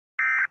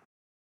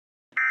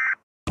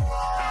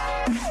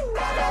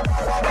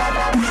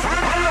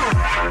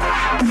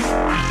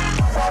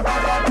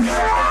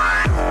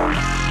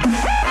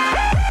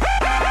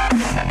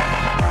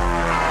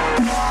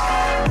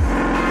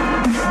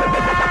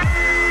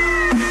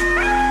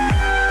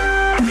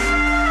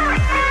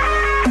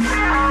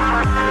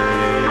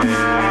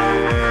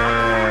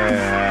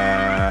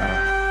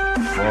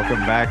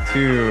Welcome back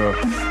to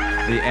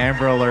the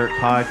Amber Alert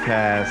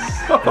podcast.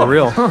 For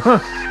real.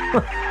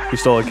 You're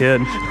still a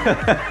kid.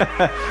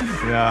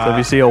 Yeah. So if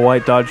you see a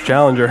white Dodge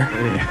Challenger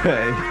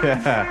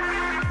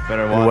yeah.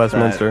 Better watch in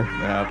Westminster.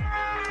 Yep.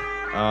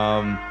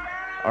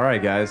 All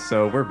right, guys.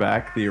 So we're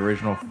back. The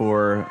original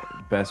four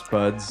best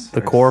buds.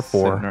 The core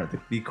four.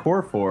 The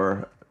core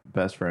four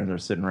best friends are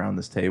sitting around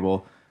this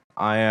table.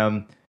 I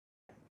am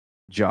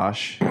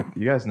Josh.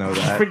 You guys know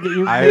that.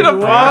 I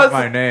forgot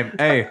my name.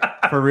 Hey,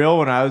 for real,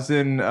 when I was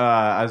in the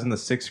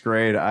 6th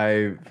grade,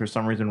 I for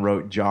some reason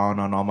wrote John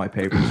on all my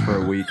papers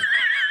for a week,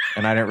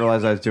 and I didn't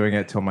realize I was doing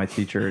it till my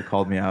teacher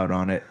called me out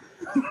on it.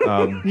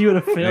 You would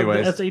have failed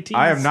the SATs.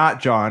 I am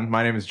not John.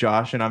 My name is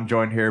Josh, and I'm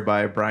joined here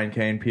by Brian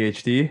Kane,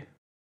 PhD.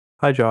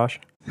 Hi, Josh.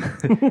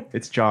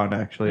 It's John,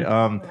 actually.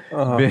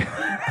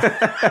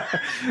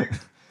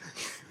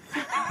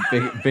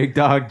 Big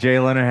dog Jay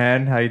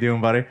Lenahan. How you doing,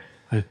 buddy?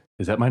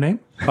 Is that my name?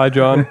 Hi,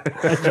 John.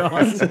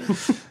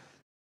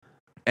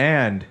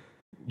 And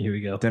here we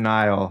go.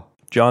 Denial.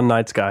 John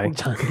Night Sky.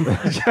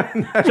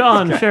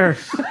 John, sure.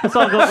 Let's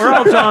all go. We're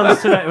all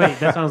Johns tonight. Wait,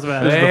 that sounds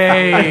bad.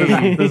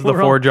 Hey, this is the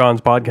Four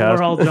Johns podcast.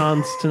 We're all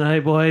Johns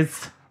tonight,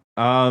 boys.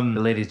 The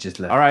ladies just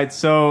left. All right,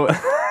 so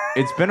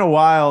it's been a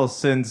while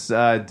since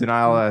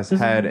Denial has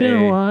had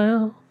a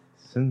while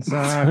since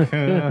I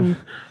can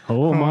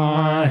hold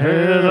my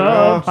head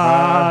up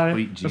high.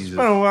 Sweet Jesus. It's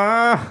been a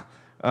while.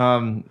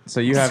 So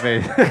you have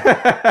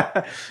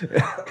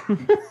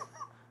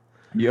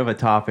a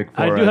topic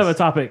for us. I do have a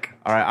topic.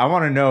 All right, I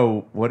want to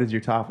know, what is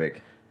your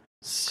topic?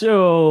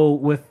 So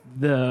with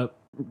the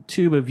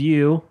tube of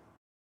you,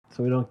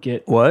 so we don't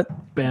get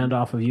What? banned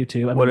off of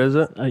YouTube. What is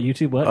it?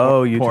 YouTube what?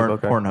 Oh, YouTube.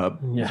 Okay. Pornhub.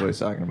 Yeah. That's what he's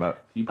talking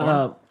about.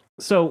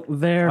 So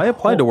there. I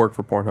applied to work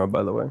for Pornhub,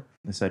 by the way.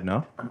 They said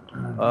no.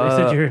 They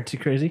said you're too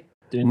crazy.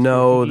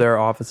 No, their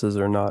offices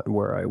are not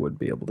where I would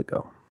be able to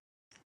go.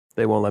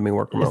 They won't let me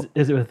work remote.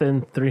 Is it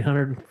within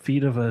 300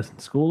 feet of a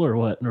school or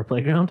what? Or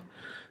playground?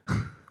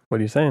 What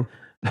are you saying?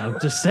 I'm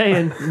just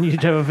saying. You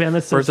have a van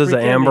that says First is free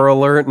an candy. Amber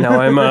Alert.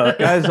 Now I'm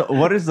Guys,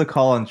 what is the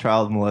call on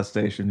child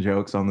molestation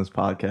jokes on this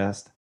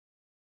podcast?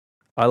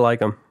 I like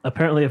them.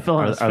 Apparently, it fell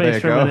on his Are they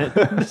face for a minute.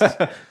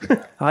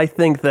 I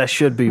think there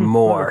should be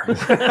more.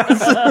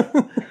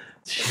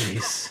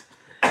 Jeez.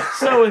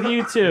 So with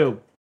YouTube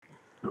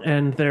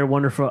and their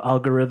wonderful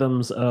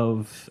algorithms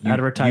of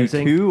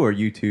advertising. YouTube or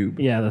YouTube?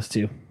 Yeah, those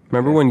two.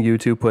 Remember when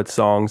YouTube put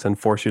songs and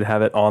forced you to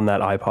have it on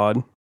that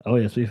iPod? Oh,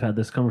 yes, we've had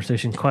this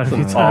conversation quite a few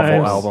Awful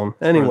times. album.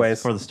 Anyways,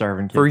 For the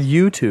starving kids. for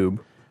YouTube,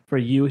 For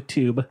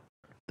YouTube,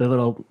 the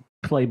little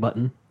play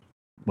button.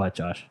 What,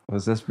 Josh?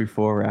 Was this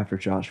before or after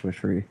Joshua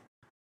Tree?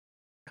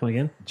 Come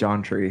again?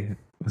 John Tree.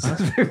 Was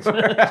this before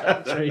or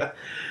after?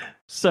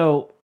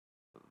 So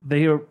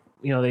they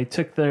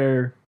took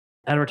their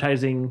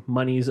advertising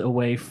monies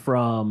away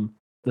from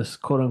this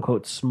quote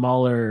unquote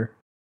smaller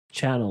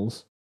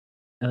channels,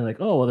 and they're like,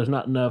 oh well, there's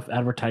not enough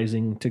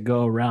advertising to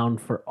go around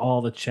for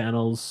all the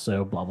channels,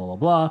 so blah blah blah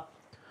blah.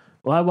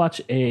 Well, I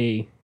watch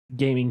a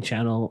gaming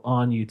channel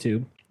on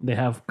YouTube. They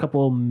have a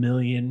couple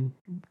million,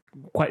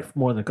 quite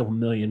more than a couple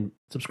million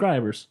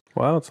subscribers.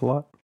 wow, it's a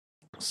lot.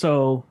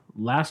 So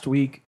last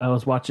week I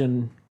was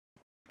watching,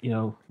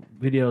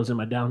 videos in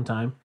my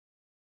downtime,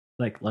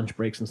 like lunch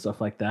breaks and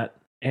stuff like that.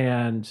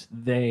 And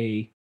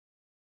they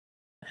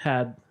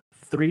had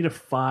 3 to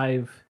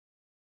 5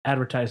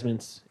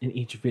 advertisements in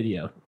each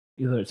video.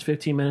 Either it's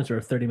 15 minutes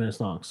or 30 minutes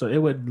long. So it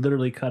would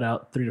literally cut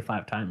out 3 to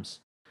 5 times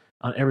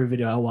on every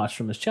video I watched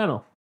from this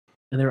channel.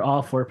 And they're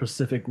all for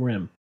Pacific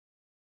Rim.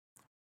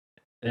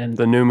 And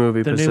The new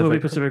movie, the new movie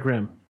Pacific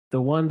Rim.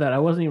 The one that I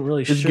wasn't even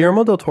really sure. Is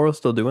Guillermo del Toro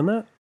still doing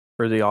that?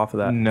 Or is he off of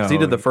that? 'Cause No. he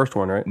did the first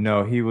one, right?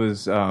 No, he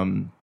was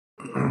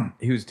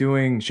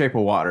doing Shape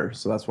of Water,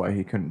 so that's why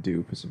he couldn't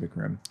do Pacific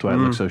Rim. That's why it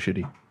looks so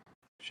shitty.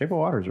 Shape of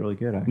Water is really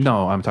good, actually.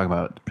 No, I'm talking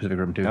about Pacific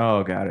Rim 2.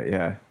 Oh, got it,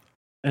 yeah.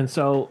 And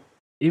so,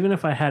 even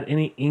if I had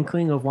any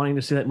inkling of wanting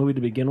to see that movie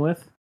to begin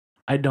with,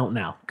 I don't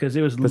now. Because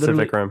it was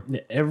Pacific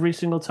literally every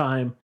single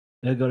time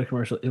they'd go to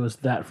commercial, it was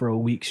that for a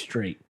week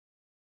straight.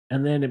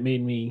 And then it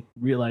made me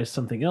realize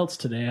something else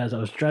today as I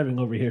was driving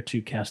over here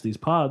to cast these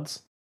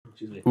pods.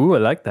 Excuse me. Ooh, I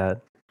like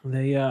that.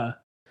 They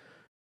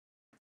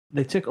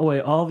took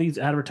away all these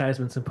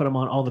advertisements and put them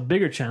on all the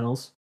bigger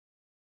channels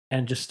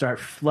and just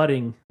start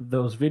flooding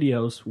those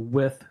videos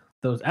with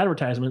those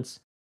advertisements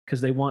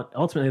because they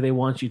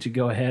want you to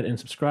go ahead and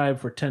subscribe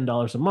for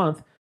 $10 a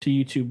month to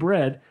YouTube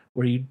Red,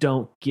 where you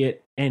don't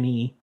get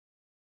any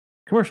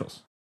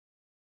commercials.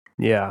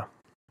 Yeah.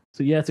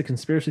 So yeah, it's a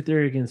conspiracy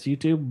theory against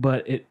YouTube,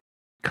 but it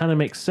kind of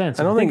makes sense.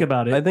 I don't think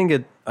about it. I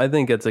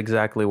think it's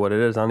exactly what it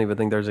is. I don't even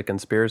think there's a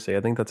conspiracy. I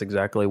think that's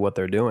exactly what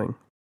they're doing.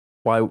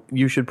 why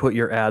you should put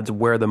your ads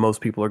where the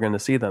most people are going to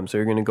see them. So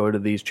you're going to go to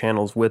these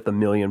channels with 1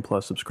 million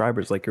plus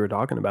subscribers, like you were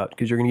talking about,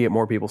 because you're going to get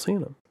more people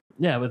seeing them.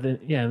 Yeah, but then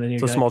you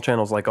so small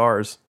channels like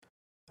ours,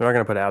 they're not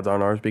going to put ads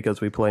on ours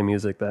because we play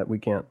music that we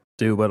can't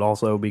do, but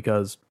also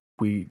because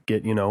we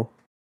get,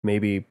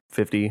 maybe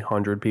 50,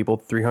 100 people,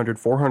 300,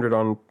 400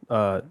 on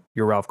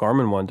your Ralph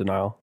Garman one,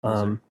 Denial.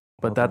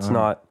 But that's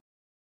not,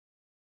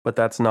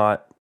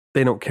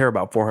 they don't care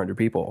about 400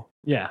 people.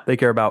 Yeah. They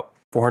care about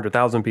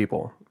 400,000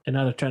 people. And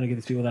now they're trying to get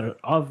these people that are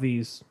of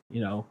these,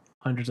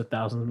 hundreds of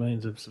thousands,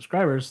 millions of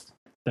subscribers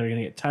that are going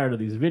to get tired of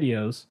these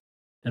videos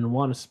and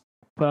want to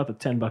put out the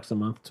 $10 a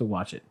month to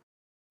watch it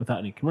without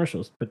any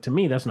commercials. But to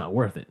me, that's not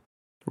worth it.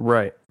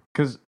 Right.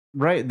 Because,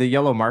 the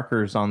yellow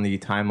markers on the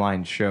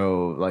timeline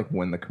show like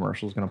when the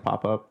commercial is going to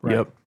pop up.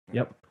 Right?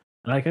 Yep.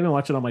 And I can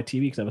watch it on my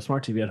TV because I have a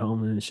smart TV at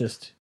home, and it's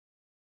just,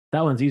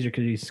 that one's easier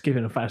because you skip it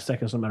in 5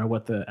 seconds no matter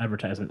what the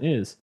advertisement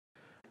is.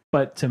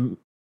 But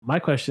my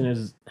question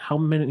is, how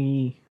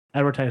many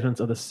advertisements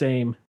of the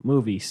same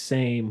movie,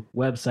 same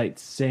website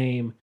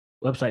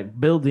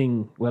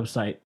building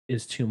website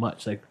is too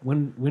much? Like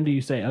when do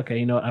you say, okay,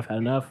 you know what, I've had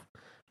enough,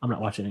 I'm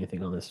not watching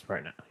anything on this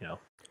right now?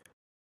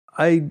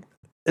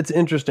 It's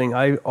interesting.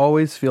 I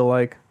always feel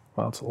like,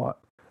 well, it's a lot.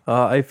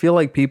 I feel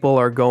like people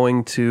are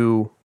going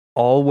to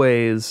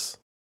always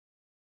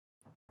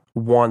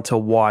want to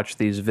watch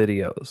these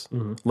videos.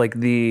 Mm-hmm. Like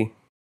they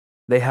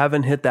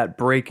haven't hit that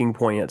breaking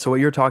point yet. So what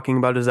you're talking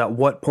about is, at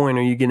what point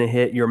are you going to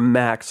hit your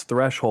max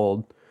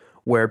threshold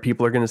where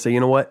people are going to say, you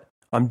know what,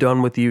 I'm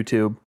done with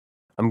YouTube.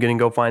 I'm going to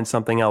go find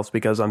something else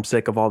because I'm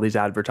sick of all these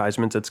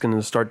advertisements. It's going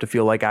to start to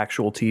feel like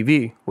actual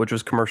TV, which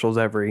was commercials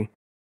every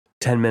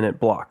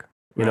 10-minute block.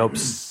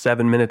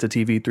 7 minutes of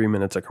TV, 3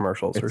 minutes of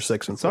commercials, or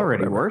 6 and 4. It's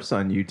already worse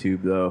on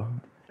YouTube, though.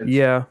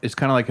 It's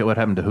kind of like what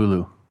happened to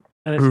Hulu.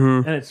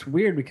 And it's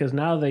weird because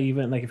now they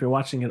even, like, if you're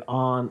watching it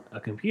on a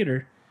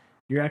computer,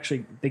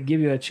 they give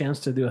you a chance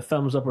to do a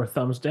thumbs up or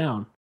thumbs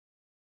down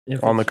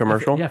on the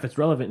commercial. If it's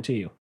relevant to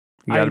you.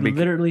 I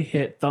literally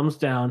hit thumbs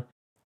down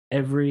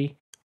every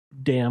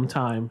damn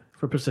time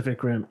for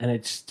Pacific Rim, and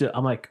it's still,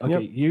 I'm like,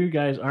 okay, you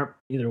guys aren't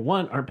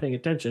paying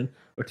attention,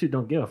 or 2,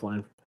 don't give a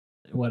flying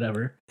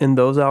whatever. In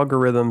those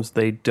algorithms,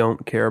 they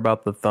don't care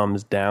about the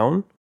thumbs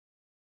down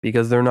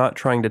because they're not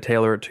trying to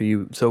tailor it to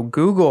you. So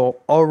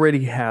Google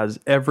already has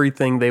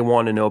everything they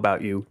want to know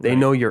about you. They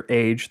know your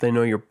age, they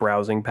know your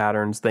browsing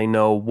patterns, they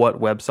know what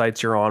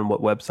websites you're on,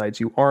 what websites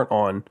you aren't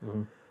on.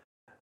 Mm-hmm.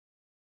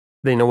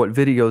 They know what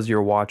videos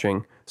you're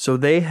watching. So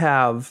they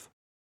have,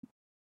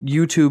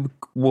 YouTube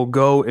will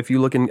go, if you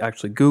look in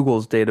actually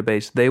Google's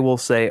database, they will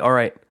say, all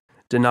right,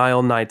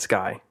 Denial Night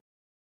Sky.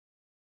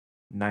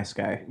 Nice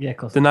guy. Yeah,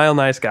 close. Denial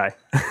Nice Guy.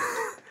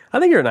 I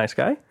think you're a nice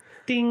guy.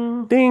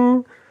 Ding.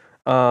 Ding.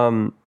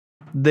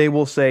 They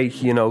will say,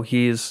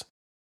 he's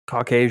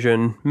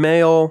Caucasian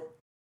male,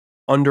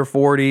 under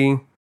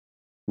 40,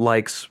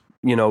 likes,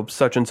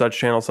 such and such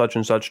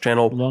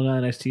channel. Long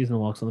Island iced teas and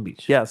walks on the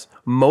beach. Yes.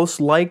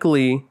 Most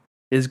likely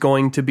is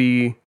going to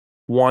be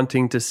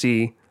wanting to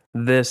see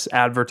this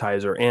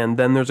advertiser. And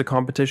then there's a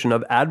competition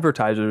of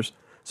advertisers.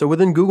 So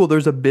within Google,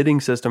 there's a bidding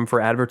system for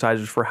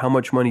advertisers for how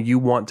much money you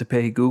want to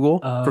pay Google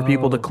for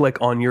people to click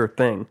on your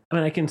thing. I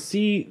mean, I can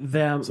see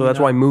them. So that's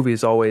why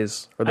movies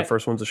always are the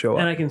first ones to show up.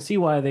 And I can see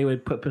why they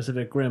would put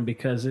Pacific Rim,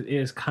 because it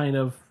is kind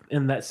of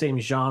in that same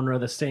genre,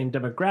 the same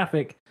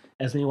demographic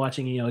as me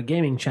watching, a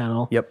gaming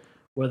channel. Yep.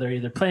 Where they're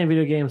either playing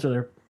video games or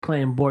they're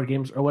playing board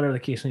games or whatever the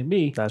case may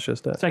be. That's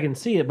just it. So I can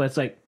see it, but it's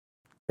like,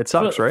 it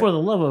sucks, right? For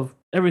the love of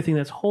everything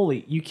that's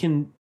holy, you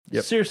can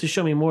seriously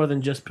show me more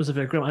than just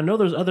Pacific Rim. I know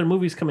there's other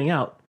movies coming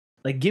out.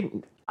 Like,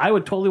 I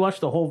would totally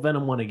watch the whole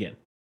Venom one again.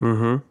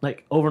 Mm-hmm.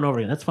 Like, over and over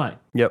again. That's fine.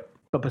 Yep.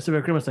 But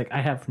Pacific Rim is like,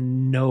 I have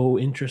no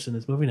interest in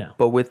this movie now.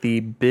 But with the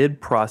bid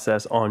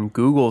process on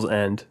Google's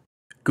end,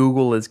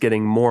 Google is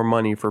getting more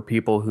money for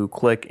people who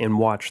click and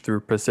watch through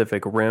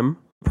Pacific Rim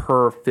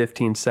per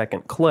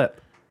 15-second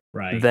clip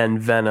than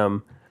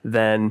Venom,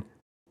 than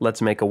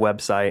let's make a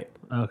website,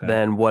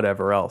 than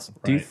whatever else.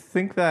 Do you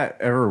think that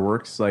ever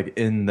works not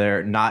in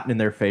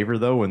their favor,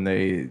 though, when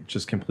they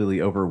just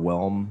completely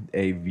overwhelm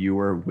a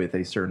viewer with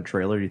a certain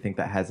trailer? Do you think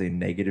that has a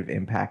negative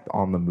impact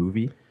on the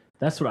movie?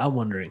 That's what I'm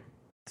wondering.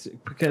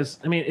 Because,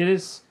 I mean,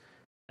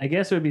 I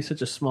guess it would be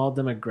such a small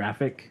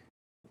demographic,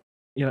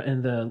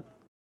 in the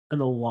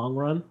long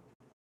run,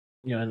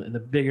 in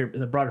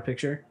the broader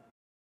picture.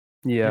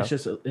 Yeah. It's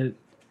just,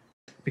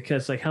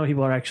 because, like, how many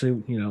people are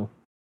actually,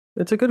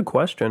 It's a good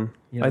question.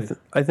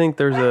 I think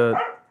there's a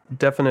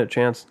definite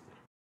chance.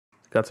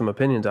 Got some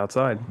opinions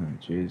outside.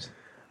 Jeez.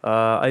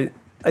 I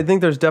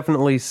think there's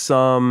definitely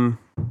some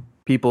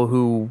people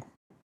who.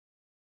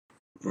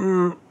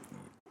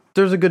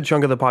 There's a good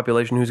chunk of the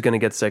population who's going to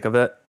get sick of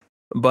it,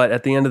 but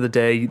at the end of the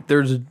day,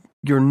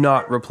 you're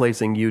not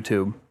replacing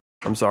YouTube.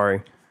 I'm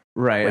sorry.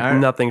 Right.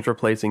 Nothing's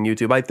replacing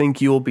YouTube. I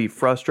think you'll be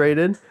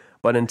frustrated,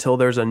 but until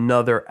there's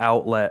another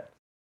outlet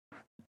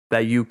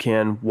that you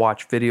can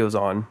watch videos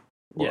on.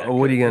 Yeah,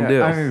 what are you going to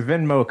do? I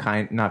mean,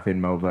 not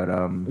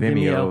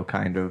Vimeo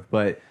kind of.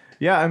 But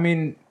yeah, I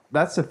mean,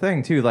 that's the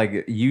thing too. Like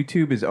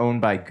YouTube is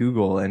owned by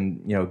Google,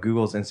 and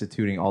Google's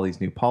instituting all these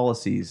new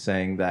policies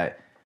saying that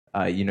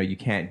you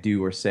can't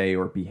do or say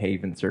or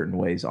behave in certain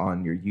ways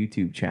on your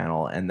YouTube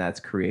channel, and that's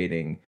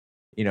creating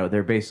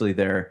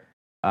they're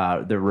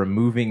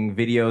removing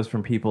videos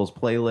from people's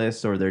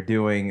playlists, or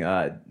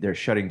they're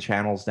shutting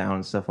channels down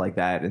and stuff like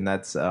that, and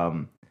that's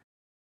everyone's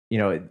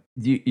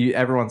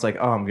like,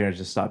 oh, I'm gonna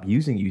just stop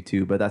using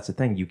YouTube, but that's the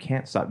thing, you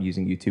can't stop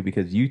using YouTube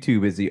because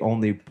YouTube is the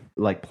only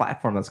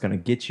platform that's going to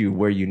get you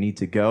where you need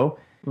to go.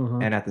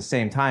 And at the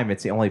same time,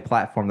 it's the only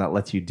platform that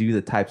lets you do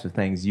the types of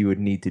things you would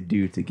need to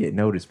do to get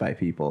noticed by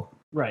people.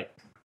 Right.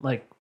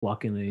 Like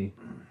walking the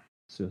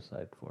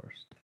suicide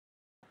forest.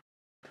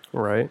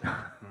 Right.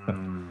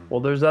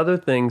 Well, there's other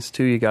things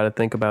too you got to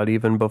think about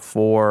even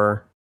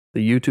before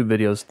the YouTube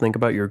videos. Think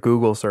about your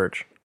Google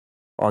search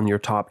on your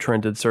top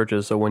trended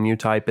searches. So when you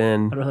type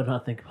in, I'd rather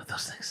not think about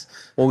those things.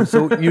 Well,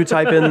 so you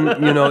type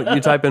in, you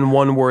type in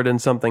one word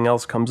and something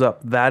else comes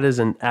up. That is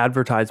an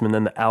advertisement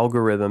in the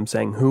algorithm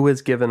saying who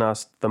has given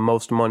us the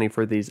most money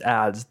for these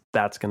ads.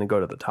 That's going to go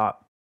to the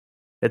top.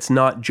 It's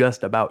not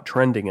just about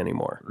trending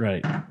anymore.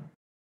 Right.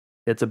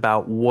 It's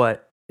about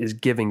what is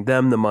giving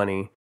them the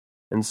money.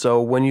 And so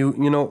when you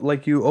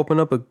you open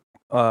up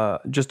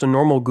just a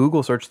normal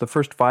Google search, the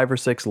first 5 or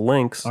 6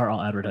 links are all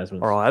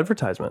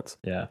advertisements.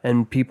 Yeah.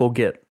 And people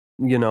get,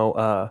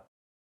 the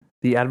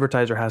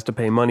advertiser has to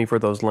pay money for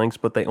those links,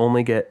 but they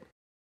only get,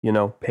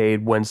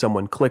 paid when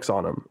someone clicks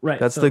on them. Right.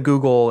 That's the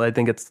Google, I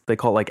think they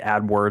call it like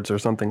AdWords or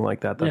something like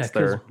that. That's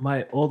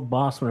my old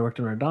boss, when I worked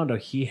in Redondo,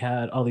 he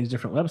had all these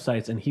different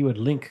websites and he would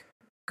link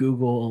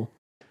Google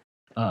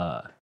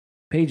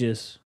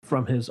pages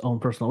from his own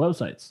personal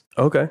websites.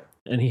 Okay.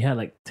 And he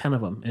had 10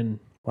 of them. And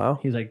wow,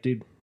 he's like,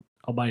 dude,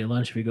 I'll buy you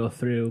lunch if you go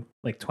through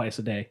twice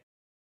a day.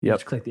 Yep.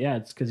 Just click the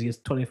ads because he gets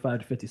 25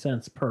 to 50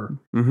 cents per,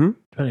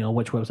 depending on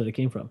which website it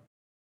came from.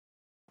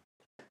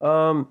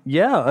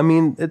 Yeah, I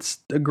mean, it's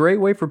a great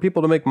way for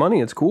people to make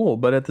money. It's cool.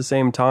 But at the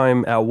same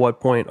time, at what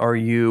point are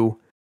you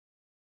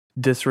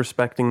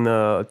disrespecting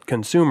the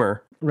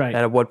consumer? Right.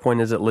 And at what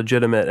point is it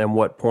legitimate? And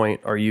what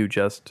point are you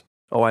just,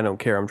 oh, I don't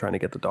care, I'm trying to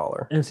get the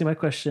dollar? And see, my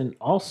question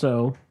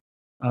also,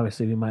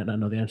 obviously we might not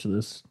know the answer to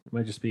this. It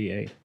might just be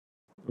a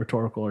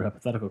rhetorical or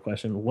hypothetical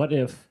question. What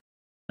if,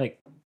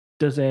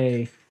 does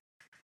a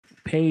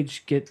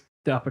page get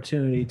the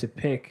opportunity to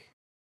pick,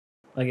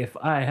 if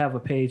I have a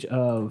page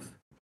of,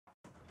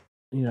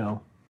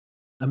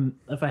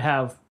 if I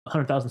have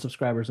 100,000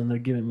 subscribers and they're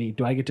giving me,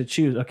 do I get to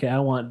choose, okay, I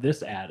want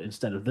this ad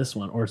instead of this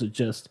one? Or is it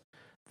just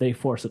they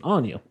force it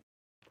on you?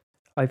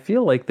 I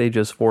feel like they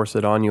just force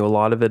it on you. A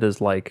lot of it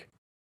is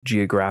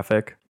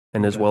geographic.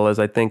 And as well as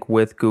I think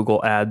with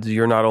Google Ads,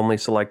 you're not only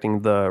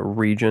selecting the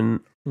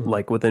region,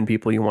 within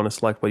people you want to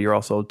select, but you're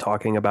also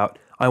talking about,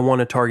 I want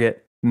to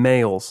target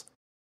males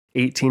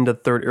 18 to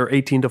 30 or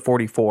 18 to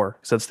 44.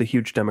 So that's the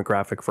huge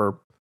demographic for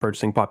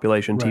purchasing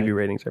population, TV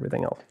ratings,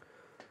 everything else.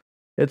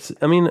 I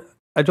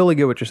totally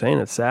get what you're saying.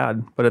 It's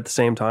sad, but at the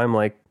same time,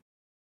 I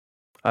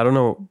don't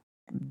know.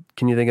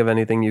 Can you think of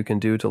anything you can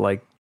do to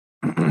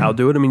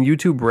outdo it? I mean,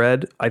 YouTube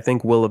Red, I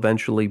think, will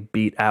eventually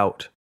beat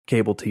out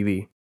cable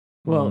TV.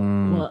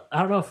 Well,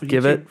 I don't know if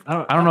give YouTube, it.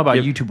 I don't know about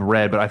YouTube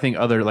Red, but I think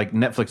other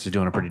Netflix is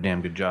doing a pretty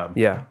damn good job.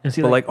 Yeah, and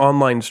see, but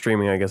online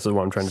streaming, I guess, is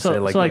what I'm trying to say.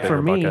 So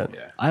for me,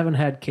 I haven't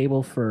had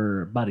cable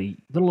for about a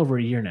little over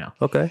a year now.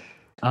 Okay.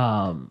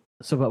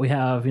 But we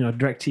have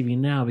DirecTV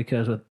now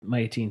because with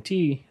my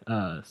AT&T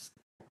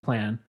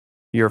plan,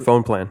 your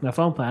phone plan, my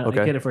phone plan, I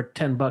get it for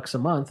 $10 a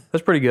month.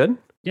 That's pretty good.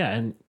 Yeah,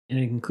 and it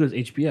includes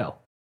HBO.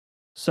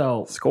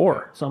 So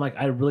So I'm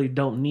I really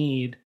don't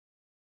need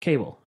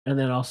cable. And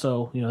then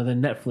also,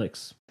 then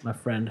Netflix. My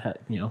friend had,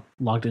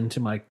 logged into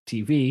my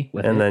TV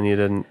with and it. then you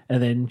didn't.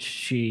 And then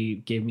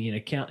she gave me an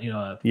account,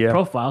 a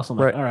profile. So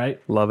I'm all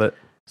right, love it.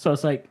 So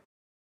it's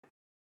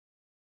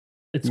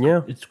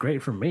it's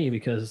great for me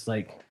because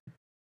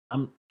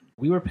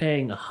we were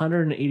paying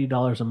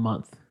 $180 a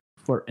month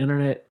for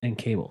internet and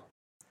cable.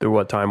 Through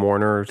what, Time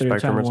Warner or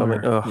Spectrum or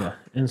something? Yeah.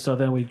 And so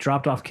then we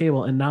dropped off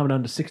cable, and now I'm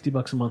down to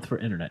 $60 a month for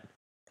internet.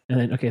 And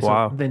then then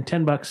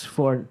 $10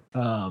 for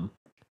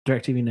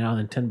DirecTV now,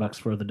 and then $10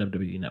 for the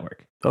WWE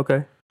network.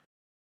 Okay.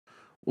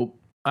 Well,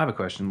 I have a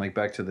question.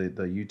 Back to the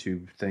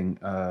YouTube thing.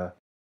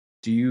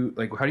 Do you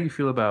how do you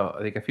feel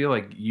about? I feel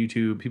like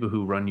YouTube people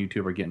who run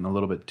YouTube are getting a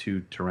little bit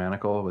too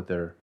tyrannical with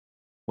their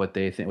what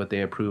they think, what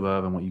they approve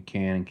of, and what you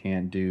can and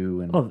can't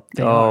do. And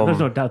they are. There's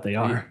no doubt they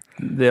are.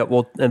 Yeah.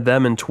 Well, and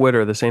them and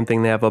Twitter, the same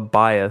thing. They have a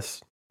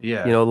bias.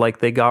 Yeah.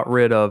 They got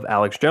rid of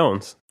Alex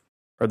Jones.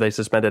 Or they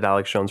suspended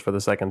Alex Jones for the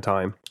second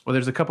time. Well,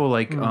 there's a couple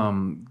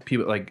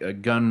people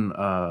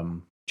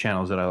gun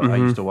channels that I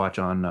used to watch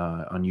on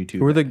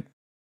YouTube.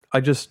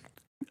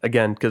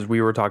 Again, because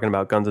we were talking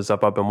about guns and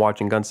stuff, I've been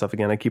watching gun stuff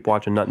again. I keep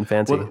watching Nothing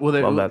Fancy.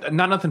 Love that.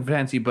 Not Nothing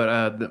Fancy,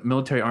 but the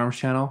Military Arms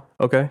channel.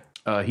 Okay.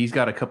 He's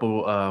got a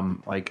couple,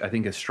 I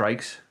think, of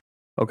strikes.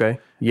 Okay.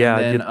 Yeah,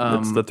 then,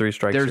 it's the 3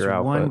 strikes you're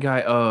out. There's one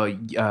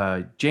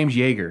guy, James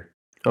Yeager.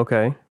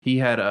 Okay. He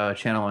had a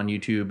channel on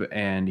YouTube,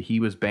 and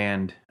he was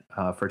banned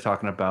for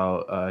talking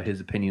about his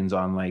opinions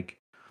on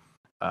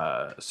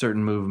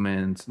certain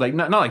movements, like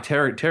not like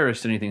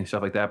terrorists or anything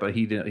stuff like that, but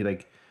he did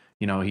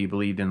he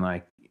believed in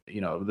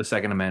the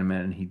Second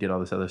Amendment, and he did all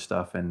this other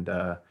stuff, and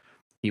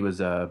he was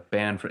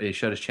banned for. They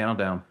shut his channel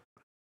down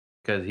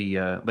because he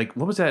what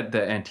was that, the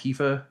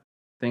Antifa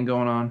thing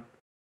going on?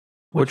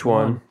 Which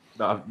one?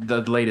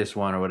 The latest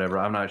one or whatever.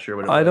 I'm not sure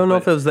what it was. I don't know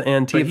if it was the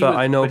Antifa.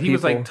 I know he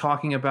was like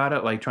talking about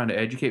it, like trying to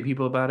educate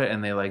people about it,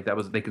 and they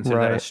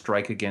considered that a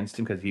strike against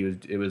him because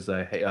it was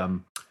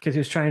because he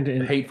was trying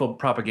to hateful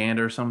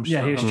propaganda or some.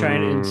 Yeah, he was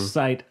trying to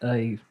incite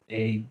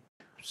a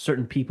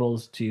certain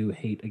peoples to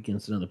hate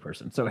against another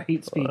person. So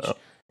hate speech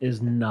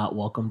is not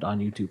welcomed on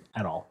YouTube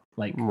at all.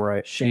 Like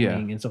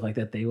shaming and stuff like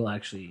that,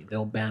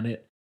 they'll ban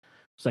it.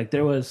 It's like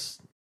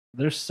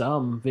there's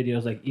some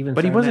videos like even,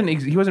 but he wasn't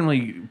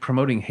really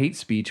promoting hate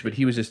speech, but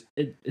he was just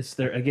it's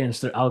their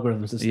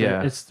algorithms.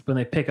 It's when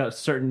they pick out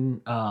certain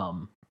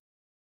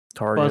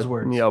target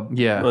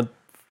buzzwords.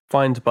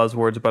 Finds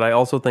buzzwords, but I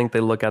also think they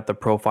look at the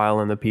profile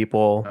and the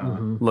people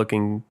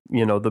looking,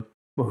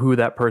 who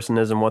that person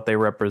is and what they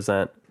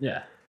represent.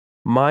 Yeah.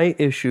 My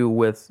issue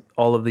with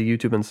all of the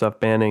YouTube and stuff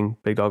banning,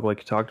 Big Dog, like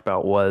you talked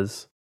about,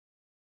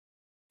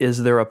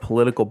 is there a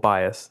political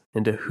bias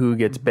into who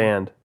gets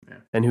banned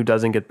and who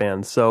doesn't get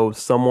banned? So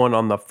someone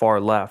on the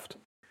far left,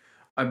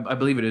 I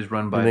believe it is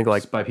run by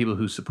people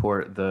who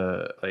support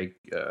the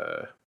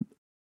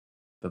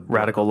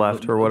radical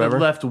left or whatever,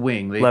 the left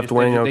wing.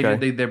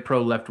 They're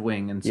pro left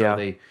wing, and so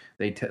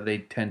they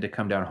tend to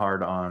come down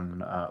hard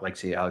on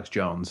say Alex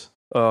Jones.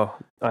 Oh,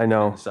 I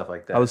know, and stuff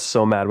like that. I was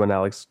so mad when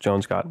Alex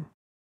Jones got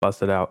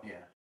busted out.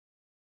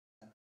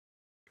 Yeah,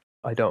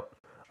 I don't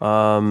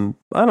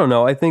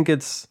know. I think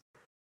it's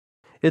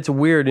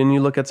weird, and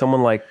you look at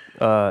someone like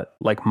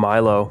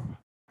Milo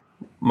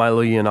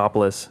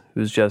Yiannopoulos,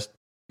 who's just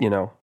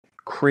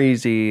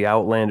crazy,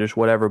 outlandish,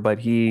 whatever, but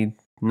he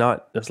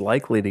not as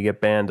likely to get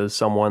banned as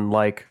someone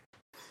like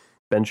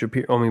Ben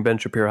Shapiro. I mean, Ben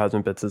Shapiro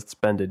hasn't been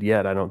suspended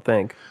yet, I don't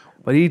think,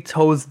 but he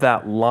toes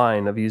that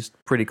line of he's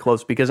pretty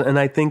close and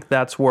I think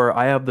that's where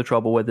I have the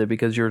trouble with it,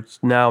 because you're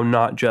now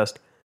not just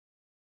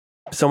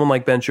someone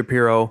like Ben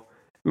Shapiro.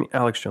 I mean,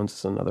 Alex Jones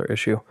is another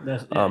issue.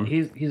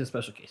 He's a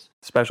special case.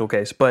 Special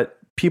case, but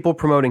people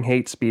promoting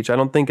hate speech, I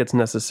don't think it's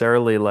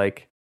necessarily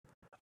like.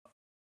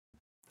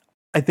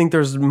 I think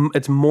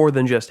it's more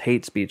than just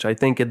hate speech. I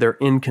think they're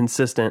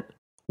inconsistent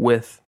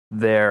with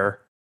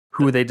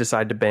who they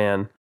decide to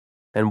ban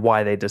and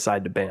why they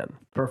decide to ban.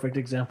 Perfect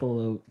example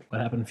of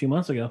what happened a few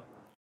months ago.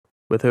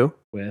 With who?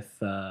 With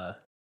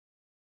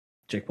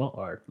Jake Paul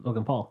or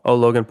Logan Paul. Oh,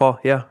 Logan Paul.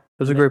 Yeah.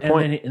 That's a great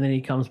point. And then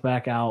he comes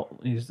back out.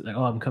 He's like,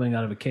 "Oh, I'm coming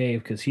out of a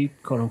cave," because he,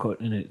 quote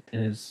unquote,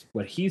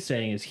 what he's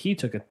saying is he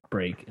took a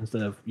break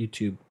instead of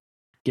YouTube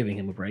giving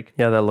him a break.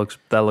 Yeah, that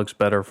looks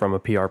better from a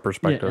PR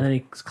perspective. Yeah, and then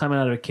he's climbing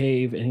out of a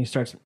cave, and he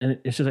starts, and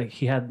it's just like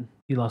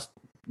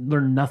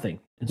learned nothing,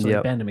 and so they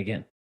banned him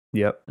again.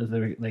 Yep.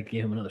 They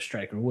gave him another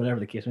strike or whatever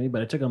the case may be.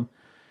 But it took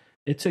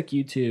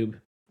YouTube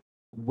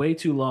way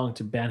too long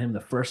to ban him the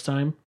first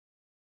time,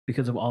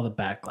 because of all the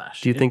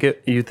backlash. Do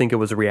you think it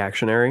was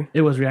reactionary?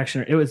 It was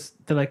reactionary. It was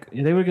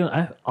they were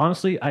gonna.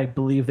 I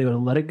believe they would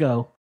have let it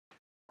go,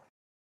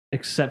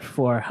 except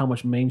for how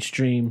much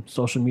mainstream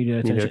social media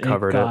attention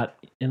it got.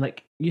 And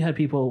you had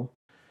people,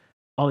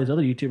 all these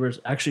other YouTubers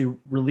actually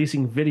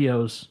releasing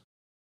videos,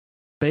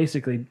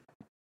 basically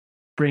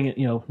bringing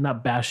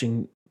not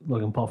bashing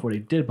Logan Paul for what he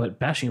did, but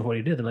bashing him for what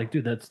he did. They're like,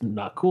 dude, that's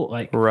not cool.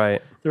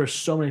 Right. There are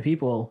so many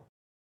people.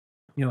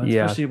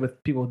 Especially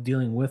with people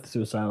dealing with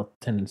suicidal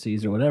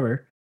tendencies or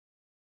whatever,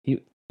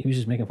 he was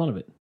just making fun of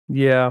it.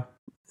 Yeah,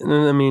 and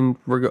I mean,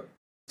 it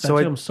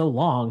took him so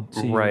long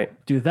to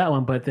do that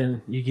one, but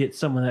then you get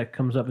someone that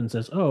comes up and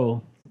says,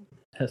 "Oh,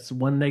 that's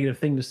one negative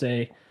thing to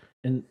say,"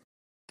 and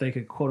they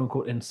could quote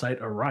unquote incite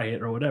a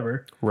riot or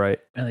whatever, right?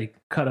 And they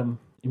cut him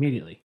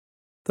immediately.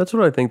 That's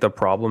what I think the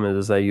problem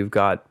is that you've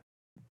got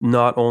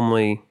not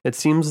only. It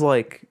seems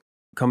like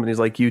companies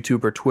like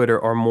YouTube or Twitter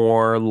are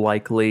more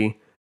likely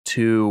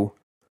to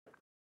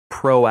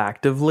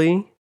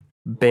proactively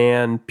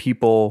ban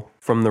people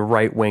from the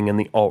right wing and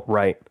the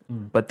alt-right,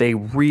 but they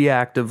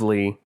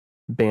reactively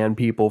ban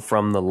people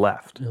from the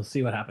left. You'll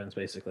see what happens,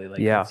 basically.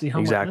 Yeah, exactly.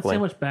 Let's see how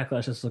much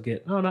backlash this will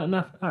get. Oh, not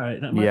enough. All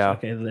right, not much. Yeah.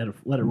 Okay,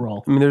 let it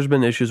roll. I mean, there's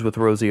been issues with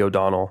Rosie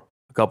O'Donnell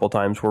a couple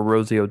times where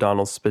Rosie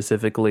O'Donnell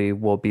specifically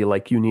will be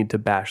like, you need to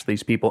bash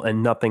these people,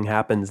 and nothing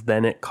happens.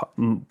 Then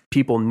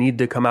people need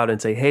to come out and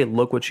say, hey,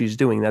 look what she's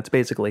doing. That's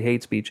basically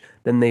hate speech.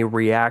 Then they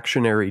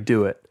reactionary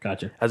do it.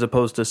 Gotcha. As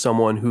opposed to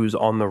someone who's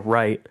on the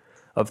right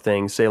of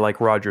things, say like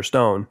Roger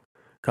Stone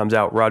comes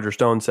out. Roger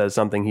Stone says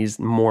something, he's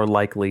more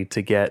likely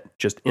to get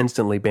just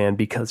instantly banned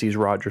because he's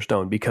Roger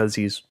Stone, because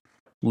he's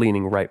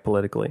leaning right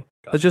politically.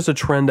 Gotcha. It's just a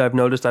trend I've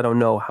noticed. I don't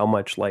know how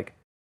much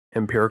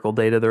empirical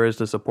data there is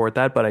to support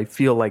that, but I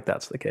feel like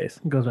that's the case.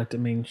 It goes back to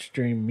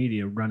mainstream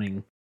media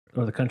running,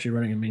 or the country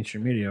running in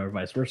mainstream media, or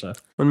vice versa.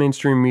 In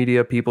mainstream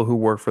media, people who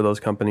work for those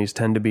companies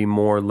tend to be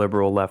more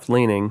liberal,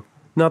 left-leaning.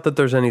 Not that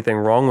there's anything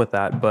wrong with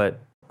that, but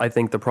I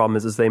think the problem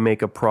is they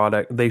make a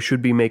product. They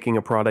should be making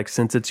a product,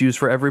 since it's used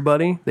for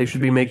everybody. They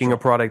should be making a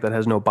product that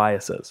has no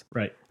biases.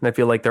 Right. And I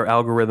feel like their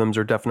algorithms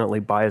are definitely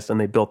biased, and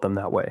they built them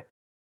that way.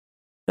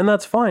 And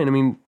that's fine. I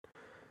mean,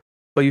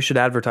 but you should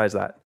advertise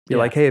that. You're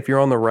like, hey, if you're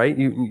on the right,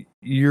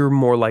 you're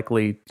more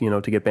likely,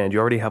 to get banned. You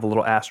already have a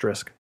little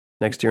asterisk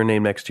next to your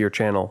name, next to your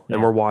channel,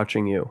 and we're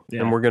watching you. Yeah.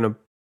 And we're going to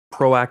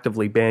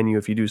proactively ban you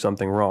if you do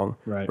something wrong.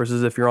 Right.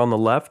 Versus if you're on the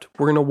left,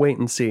 we're going to wait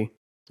and see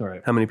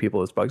how many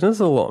people this bugs. And this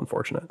is a little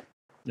unfortunate.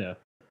 Yeah.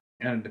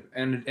 And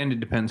it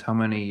depends how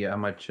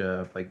much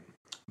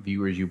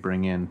viewers you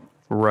bring in.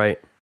 Right.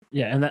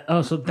 Yeah,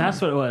 and so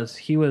that's what it was.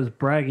 He was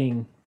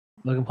bragging.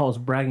 Logan Paul was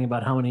bragging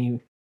about how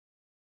many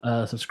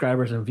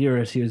subscribers and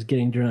viewers he was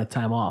getting during the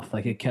time off.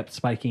 Like, it kept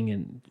spiking,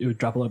 and it would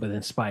drop a little bit and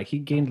then spike. He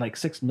gained like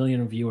 6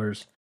 million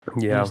viewers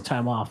in his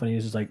time off, and he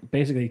was just like,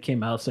 basically, he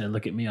came out saying,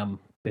 "Look at me, I'm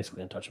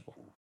basically untouchable."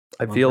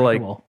 I feel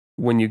like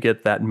when you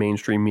get that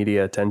mainstream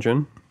media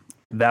attention,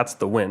 that's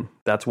the win.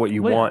 That's what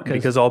you want,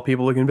 because all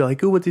people are going to be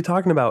like, "Ooh, what's he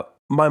talking about?"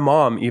 My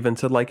mom even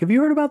said, like, "Have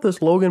you heard about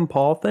this Logan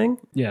Paul thing?"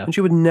 Yeah, and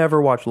she would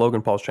never watch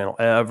Logan Paul's channel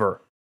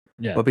ever.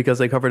 Yeah, but because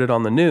they covered it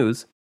on the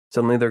news,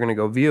 suddenly they're going to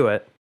go view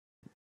it.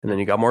 And then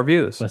you got more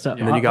views. And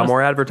then you got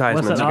more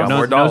advertisements. You got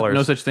more dollars.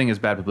 No such thing as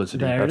bad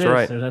publicity. That's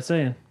right. There's that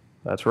saying.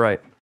 That's right.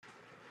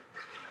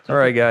 All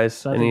right,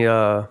 guys. I think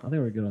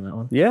we're good on that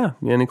one. Yeah.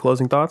 Any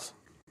closing thoughts?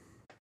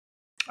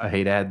 I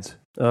hate ads.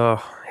 Oh,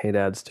 hate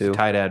ads too.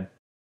 Tide ad.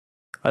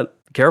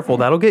 Careful.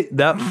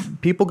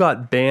 People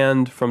got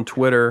banned from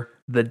Twitter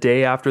the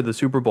day after the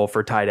Super Bowl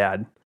for Tide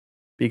ad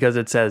because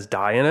it says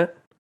die in it.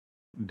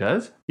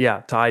 Does?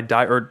 Yeah.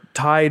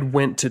 Tide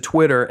went to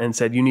Twitter and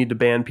said, you need to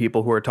ban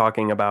people who are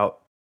talking about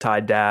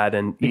Tide Dad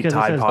and eat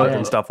Tide Pods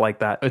and stuff like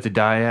that. It's a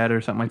dyad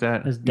or something like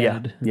that? It's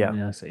dead.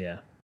 Yeah.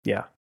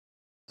 Yeah.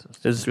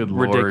 It's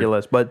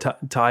ridiculous. But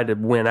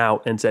Tide went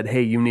out and said,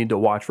 hey, you need to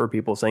watch for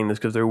people saying this,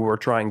 because they were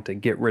trying to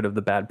get rid of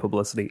the bad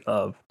publicity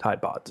of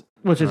Tide Pods.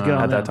 Which is good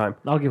at that time.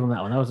 I'll give them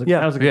that one. That was a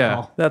good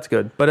call. That's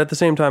good. But at the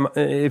same time,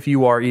 if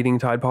you are eating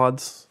Tide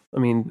Pods, I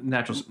mean...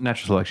 Natural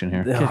selection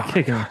here.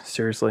 God,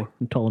 seriously.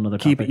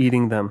 Keep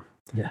eating them.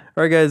 Yeah.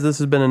 All right, guys, this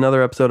has been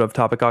another episode of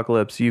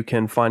Topicocalypse. You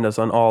can find us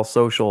on all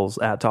socials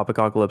at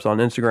Topicocalypse on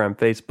Instagram,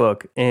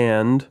 Facebook,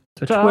 and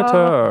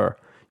Twitter.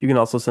 You can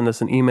also send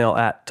us an email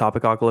at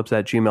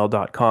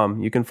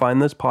topicocalypse@gmail.com. You can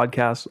find this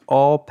podcast,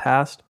 all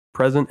past,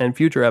 present, and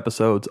future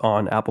episodes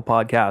on Apple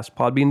Podcasts,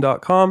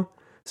 podbean.com,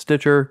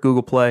 Stitcher,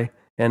 Google Play,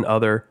 and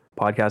other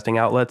podcasting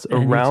outlets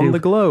around YouTube. The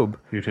globe.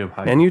 YouTube.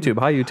 Hi. And YouTube.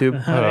 Hi, YouTube.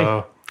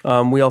 Hi.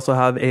 We also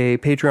have a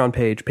Patreon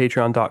page,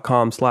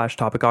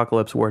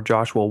 patreon.com/Topicocalypse, where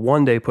Josh will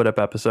one day put up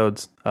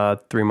episodes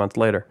 3 months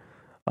later.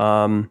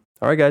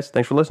 All right, guys.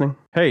 Thanks for listening.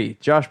 Hey,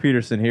 Josh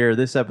Peterson here.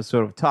 This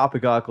episode of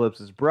Topicocalypse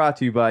is brought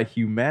to you by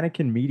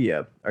Humanican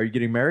Media. Are you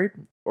getting married?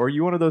 Or are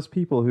you one of those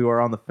people who are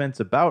on the fence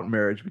about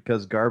marriage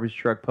because garbage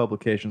truck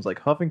publications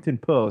like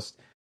Huffington Post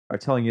are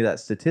telling you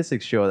that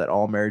statistics show that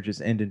all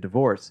marriages end in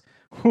divorce?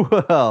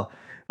 Well,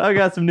 I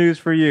got some news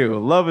for you.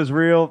 Love is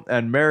real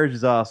and marriage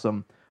is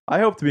awesome. I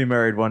hope to be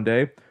married one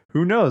day.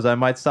 Who knows? I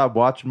might stop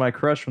watching my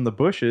crush from the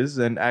bushes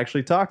and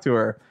actually talk to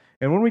her.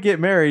 And when we get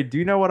married, do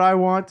you know what I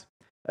want?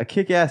 A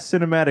kick-ass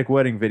cinematic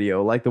wedding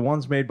video like the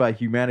ones made by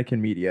Humanican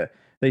Media.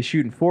 They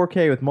shoot in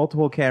 4K with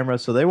multiple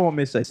cameras so they won't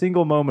miss a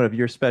single moment of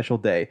your special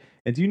day.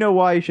 And do you know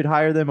why you should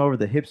hire them over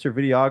the hipster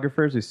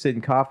videographers who sit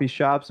in coffee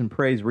shops and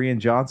praise Rian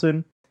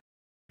Johnson?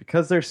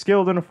 Because they're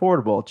skilled and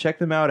affordable. Check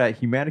them out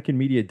at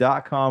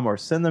humanicanmedia.com or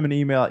send them an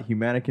email at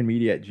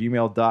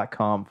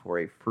humanicanmedia@gmail.com for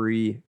a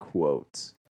free quote.